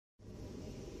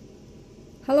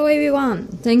Hello everyone,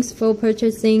 thanks for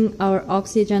purchasing our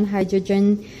oxygen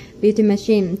hydrogen beauty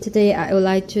machine. Today I would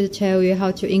like to tell you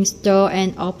how to install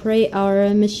and operate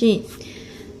our machine.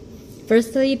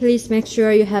 Firstly, please make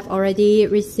sure you have already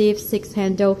received 6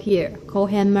 handles here: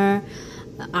 cold hammer,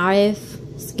 RF,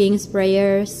 skin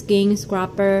sprayer, skin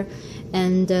scrubber,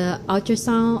 and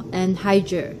ultrasound and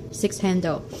Hydra 6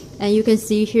 handle. And you can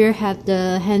see here have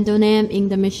the handle name in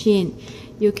the machine.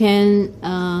 You can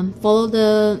follow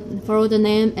the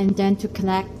name and then to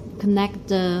connect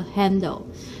the handle.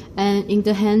 And in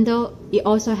the handle, it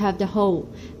also have the hole.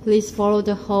 Please follow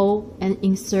the hole and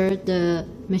insert the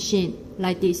machine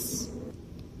like this.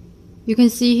 You can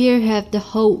see here have the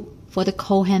hole for the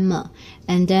cold hammer,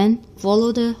 and then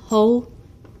follow the hole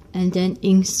and then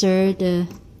insert the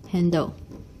handle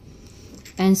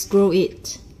and screw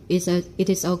it. It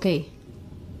is okay.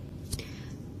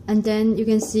 And then you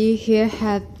can see here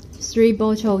have 3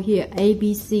 bottles here, A,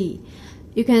 B, C.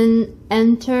 You can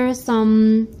enter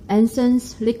some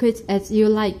essence liquids as you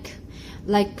like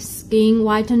skin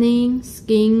whitening,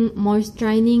 skin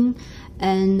moisturizing,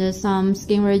 and some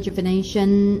skin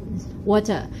rejuvenation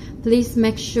water. Please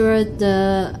make sure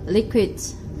the liquid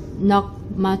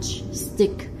not much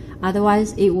stick,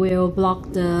 otherwise it will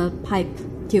block the pipe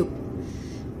tube.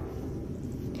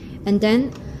 And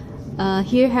then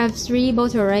here have 3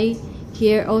 bottles, right?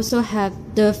 Here also have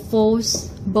the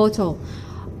 4th bottle,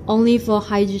 only for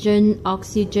hydrogen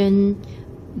oxygen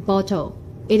bottle.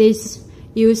 It is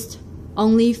used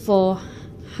only for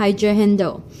Hydra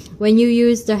handle. When you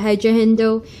use the Hydra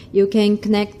handle, you can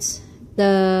connect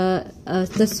the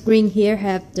screen. Here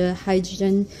have the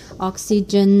hydrogen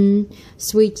oxygen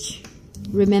switch.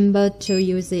 Remember to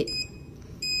use it.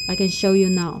 I can show you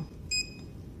now.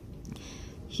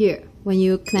 Here, when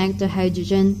you connect the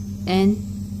hydrogen, and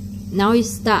now it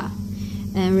starts.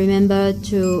 And remember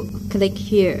to click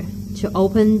here to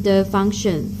open the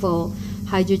function for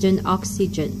hydrogen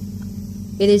oxygen.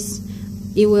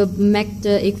 It will make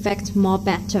the effect more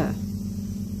better.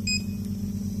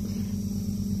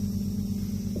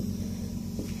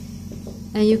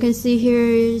 And you can see here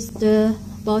is the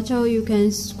bottle. You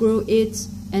can screw it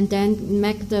and then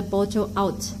make the bottle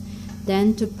out.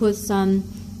 Then to put some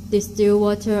distilled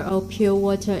water or pure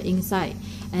water inside,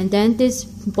 and then this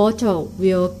bottle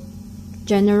will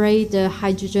generate the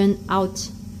hydrogen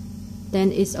out.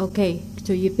 Then it's okay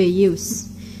to be used.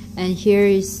 And here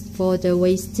is for the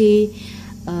waste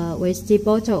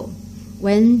bottle.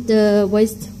 When the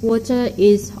wastewater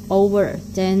is over,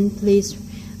 then please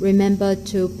remember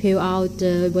to peel out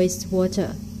the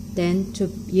wastewater, then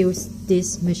to use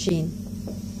this machine.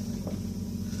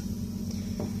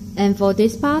 And for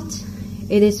this part,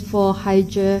 it is for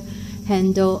Hydra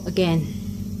handle again.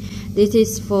 This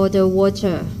is for the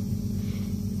water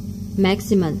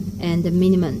maximum and the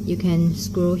minimum. You can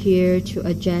screw here to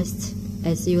adjust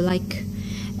as you like.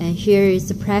 And here is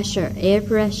the pressure, air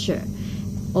pressure,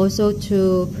 also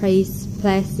to place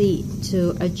it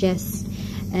to adjust.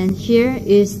 And here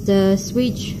is the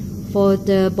switch for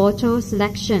the bottle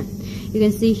selection. You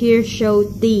can see here show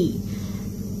D.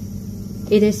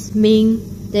 It is mean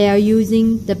they are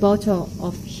using the bottle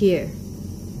of here.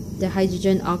 The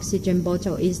hydrogen oxygen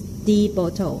bottle is D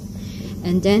bottle.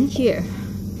 And then here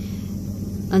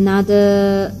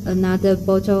another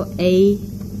bottle A,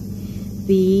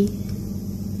 B,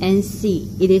 and C.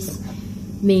 It is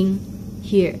mean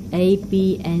here A,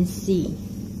 B, and C.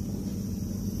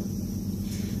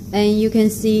 And you can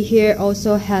see here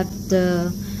also have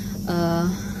the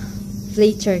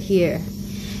filter here.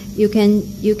 You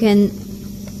can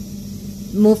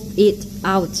move it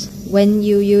out when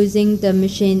you using the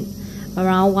machine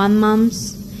around 1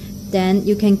 month. Then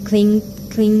you can clean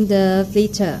the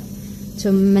filter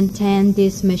to maintain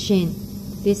this machine.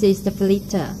 This is the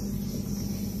filter.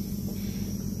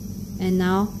 And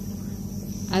now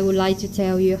I would like to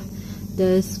tell you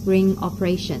the screen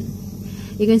operation.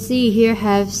 You can see here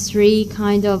have 3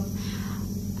 kind of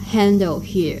handle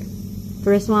here.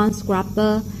 First one,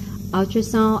 scrubber,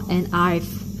 ultrasound, and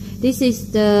RF. This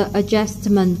is the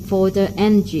adjustment for the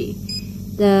energy.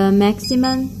 The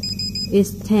maximum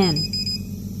is 10.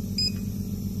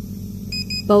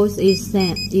 Both is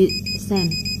same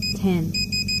 10.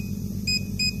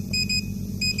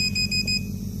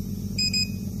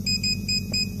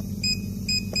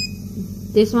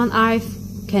 This one RF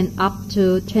can up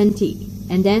to 20.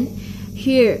 And then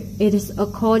here it is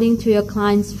according to your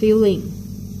client's feeling,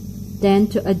 then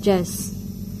to adjust.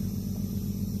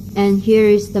 And here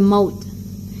is the mode.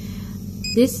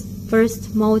 This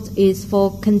first mode is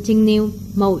for continue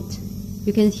mode.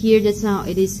 You can hear the sound,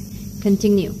 it is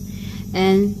continue.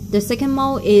 And the second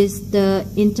mode is the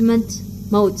intimate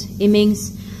mode, it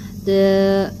means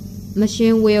the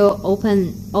machine will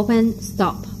open,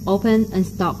 stop, open and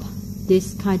stop.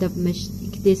 This kind of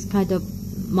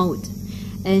mode.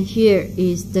 And here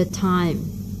is the time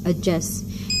adjust.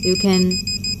 You can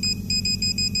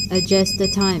adjust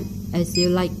the time as you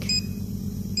like.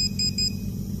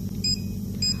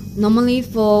 Normally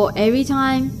for every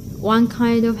time one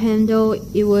kind of handle,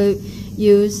 it will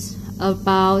use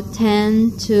about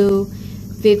 10 to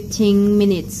 15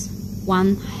 minutes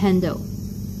one handle.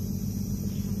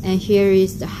 And here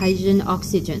is the hydrogen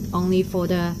oxygen, only for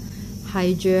the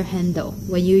Hydra handle.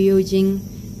 When you're using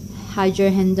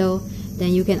Hydra handle,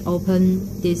 then you can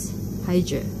open this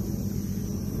Hydra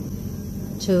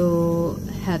to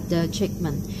have the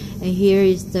treatment. And here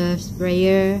is the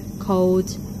sprayer,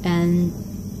 cold, and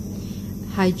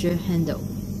Hydra handle.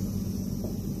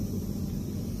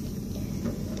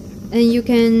 And you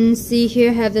can see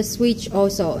here have the switch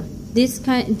also. This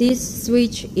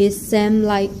switch is same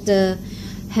like the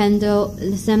handle,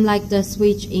 same like the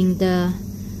switch in the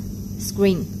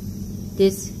screen.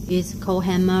 This is cold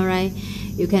hammer, right?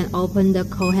 You can open the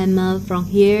cold hammer from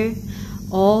here,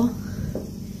 or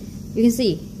you can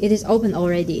see it is open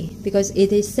already because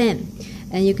it is same,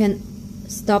 and you can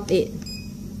stop it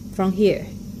from here.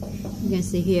 You can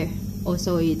see here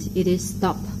also it is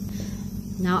stopped.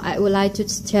 Now I would like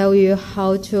to tell you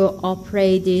how to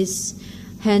operate these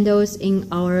handles in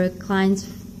our client's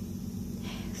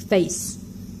face.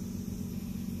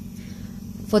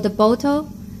 For the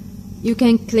bottle, you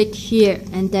can click here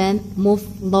and then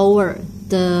move lower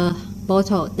the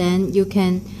bottle. Then you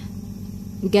can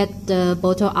get the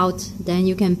bottle out. Then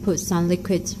you can put some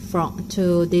liquid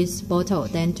to this bottle,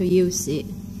 then to use it.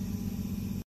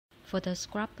 For the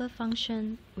scrubber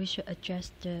function, we should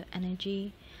adjust the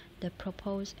energy. The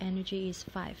proposed energy is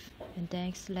 5, and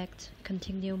then select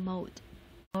continue mode.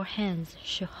 Our hands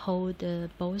should hold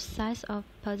both sides of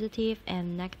positive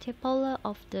and negative polar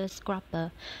of the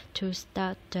scrubber to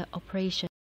start the operation.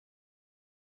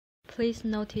 Please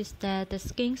notice that the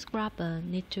skin scrubber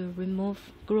needs to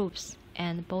remove grooves,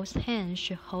 and both hands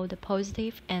should hold the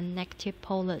positive and negative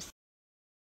polars.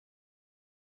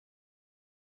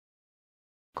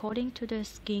 According to the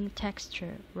skin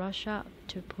texture, rush up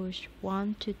to push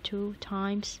 1 to 2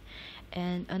 times,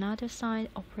 and another side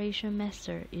operation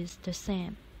method is the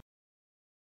same.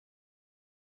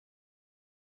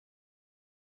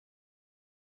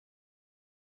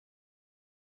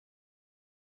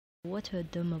 Water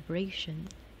dermabrasion,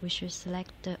 we should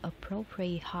select the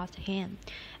appropriate hot hand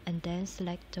and then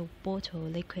select the bottle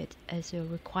liquid as your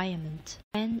requirement.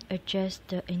 Then adjust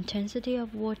the intensity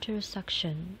of water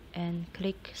suction and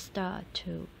click start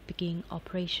to begin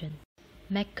operation.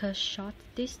 Make a short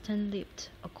distance lift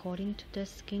according to the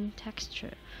skin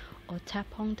texture or tap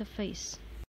on the face.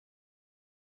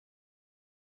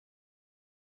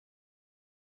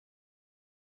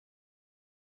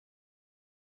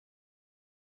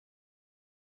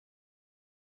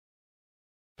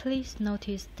 Please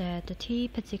notice that the T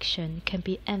position can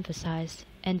be emphasized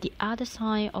and the other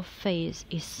side of face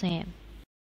is same.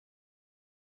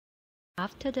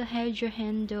 After the Hydra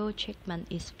handle treatment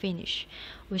is finished,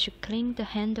 we should clean the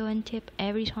handle and tip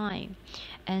every time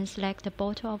and select the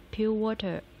bottle of pure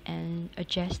water and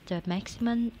adjust the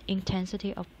maximum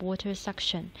intensity of water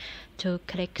suction to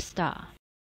click start.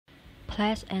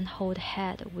 Press and hold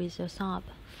head with your thumb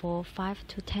for 5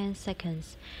 to 10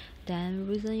 seconds. Then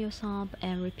loosen your thumb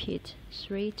and repeat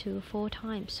 3 to 4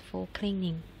 times for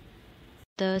cleaning.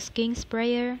 The skin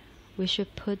sprayer, we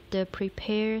should put the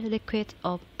prepared liquid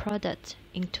or product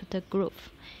into the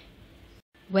groove.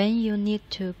 When you need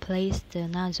to place the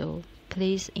nozzle,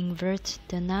 please invert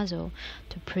the nozzle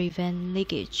to prevent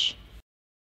leakage.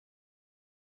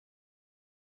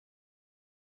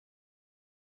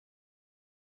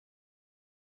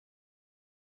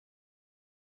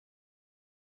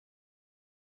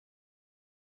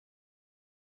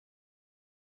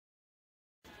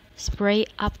 Spray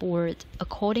upward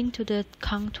according to the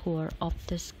contour of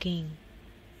the skin.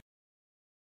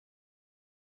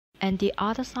 And the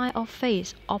other side of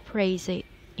face operates it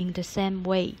in the same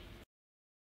way.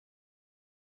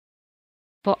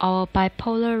 For our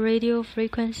bipolar radio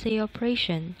frequency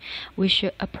operation, we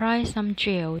should apply some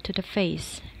gel to the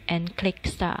face and click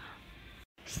start.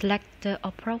 Select the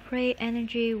appropriate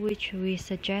energy which we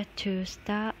suggest to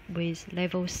start with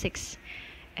level 6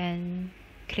 and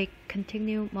click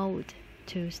continue mode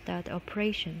to start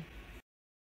operation.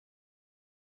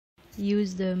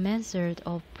 Use the method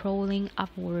of rolling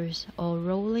upwards or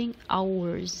rolling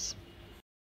outwards.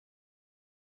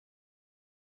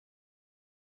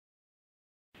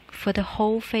 For the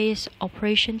whole face,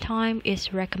 operation time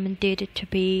is recommended to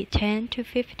be 10 to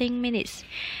 15 minutes,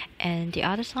 and the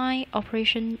other side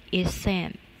operation is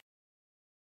same.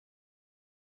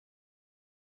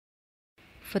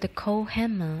 For the cold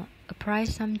hammer, apply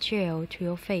some gel to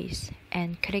your face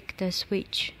and click the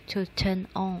switch to turn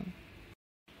on.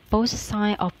 Both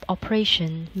sides of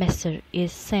operation method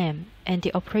is same, and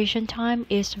the operation time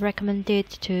is recommended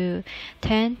to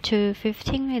 10 to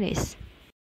 15 minutes.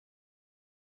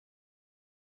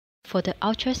 For the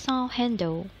ultrasound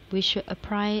handle, we should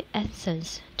apply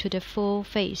essence to the full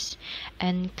face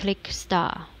and click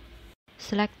Start.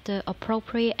 Select the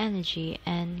appropriate energy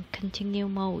and continue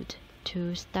mode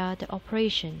to start the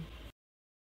operation.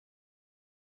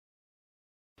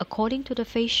 According to the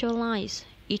facial lines,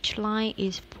 each line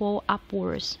is pulled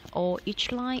upwards or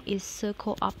each line is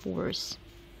circled upwards.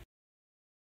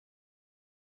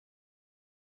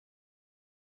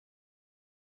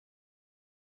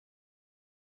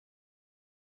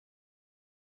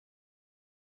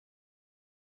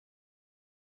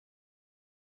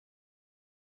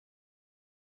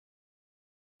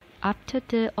 After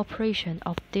the operation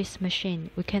of this machine,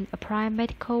 we can apply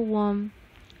medical warm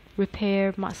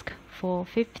repair mask for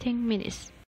 15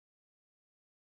 minutes.